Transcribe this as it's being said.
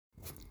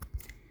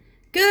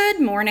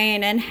Good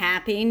morning and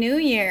Happy New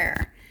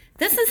Year.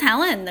 This is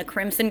Helen, the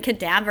Crimson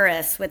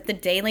Cadaverous, with the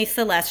Daily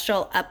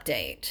Celestial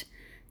Update.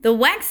 The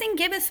waxing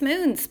gibbous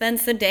moon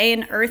spends the day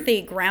in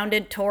earthy,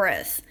 grounded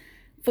Taurus,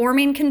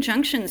 forming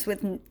conjunctions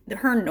with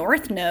her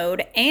north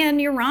node and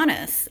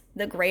Uranus,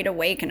 the Great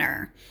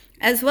Awakener,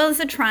 as well as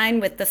a trine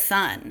with the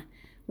sun.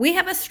 We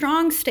have a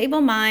strong,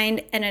 stable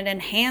mind and an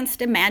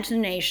enhanced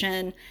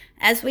imagination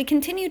as we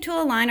continue to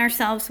align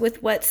ourselves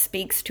with what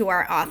speaks to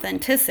our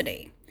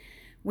authenticity.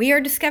 We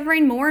are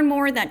discovering more and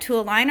more that to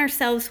align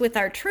ourselves with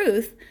our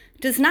truth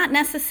does not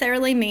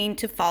necessarily mean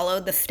to follow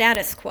the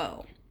status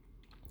quo.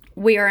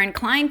 We are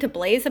inclined to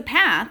blaze a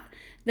path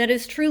that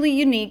is truly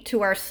unique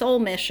to our soul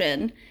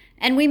mission,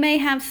 and we may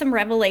have some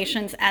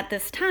revelations at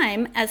this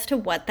time as to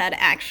what that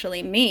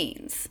actually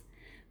means.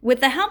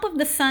 With the help of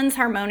the sun's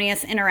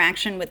harmonious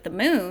interaction with the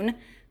moon,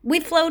 we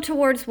flow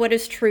towards what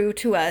is true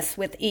to us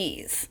with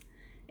ease.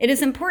 It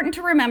is important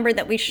to remember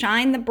that we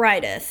shine the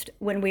brightest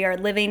when we are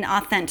living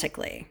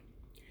authentically.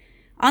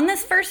 On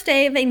this first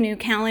day of a new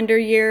calendar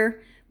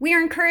year, we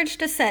are encouraged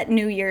to set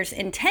New Year's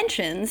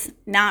intentions,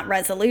 not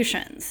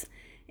resolutions.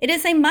 It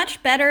is a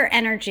much better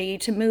energy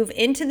to move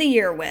into the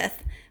year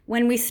with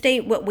when we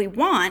state what we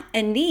want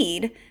and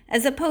need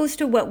as opposed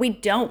to what we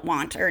don't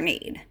want or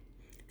need.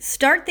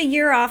 Start the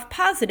year off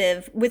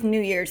positive with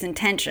New Year's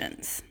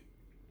intentions.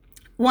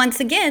 Once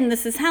again,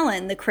 this is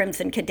Helen, the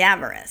Crimson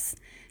Cadaverous.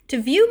 To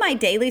view my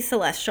daily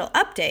celestial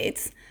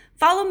updates,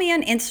 follow me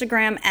on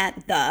Instagram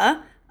at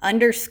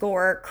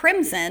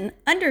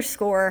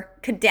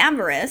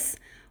 _crimson_cadaverous,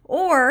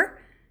 or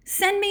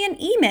send me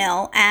an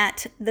email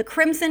at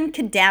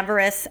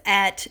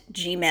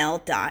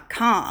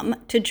thecrimsoncadaverous@gmail.com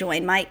to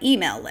join my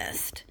email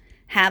list.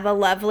 Have a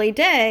lovely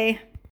day.